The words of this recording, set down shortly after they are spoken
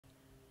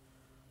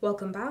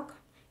Welcome back.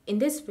 In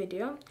this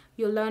video,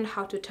 you'll learn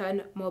how to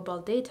turn mobile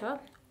data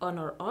on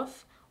or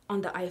off on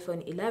the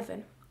iPhone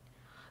 11.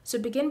 So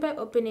begin by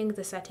opening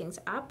the Settings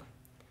app,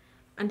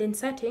 and in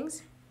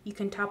Settings, you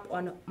can tap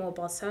on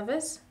Mobile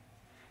Service.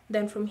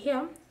 Then from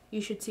here,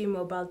 you should see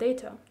Mobile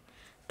Data.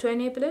 To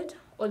enable it,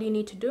 all you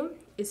need to do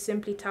is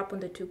simply tap on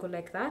the toggle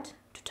like that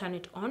to turn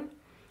it on.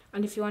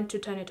 And if you want to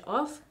turn it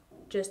off,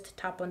 just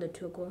tap on the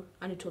toggle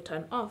and it will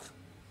turn off.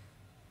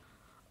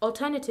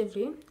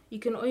 Alternatively, you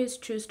can always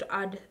choose to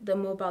add the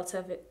mobile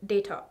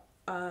data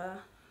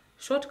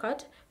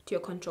shortcut to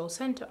your control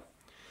center.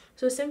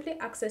 So simply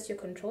access your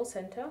control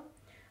center,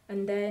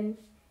 and then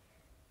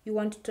you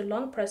want to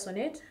long press on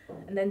it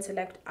and then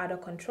select Add a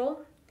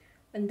Control.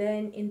 And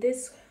then in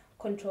this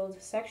controls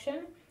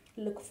section,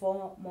 look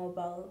for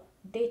mobile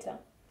data.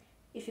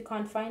 If you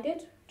can't find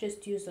it,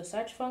 just use the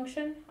search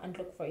function and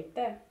look for it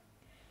there.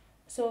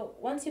 So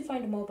once you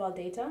find mobile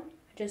data,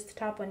 just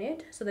tap on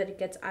it so that it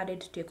gets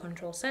added to your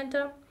control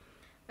center,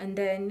 and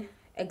then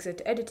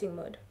exit editing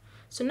mode.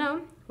 So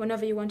now,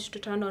 whenever you want to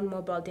turn on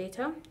mobile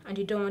data and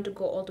you don't want to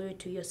go all the way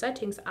to your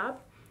settings app,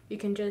 you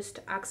can just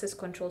access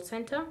control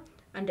center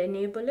and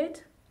enable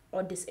it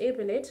or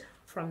disable it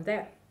from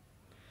there.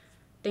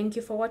 Thank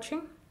you for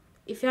watching.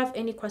 If you have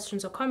any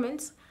questions or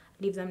comments,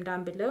 leave them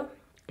down below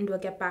and we'll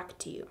get back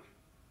to you.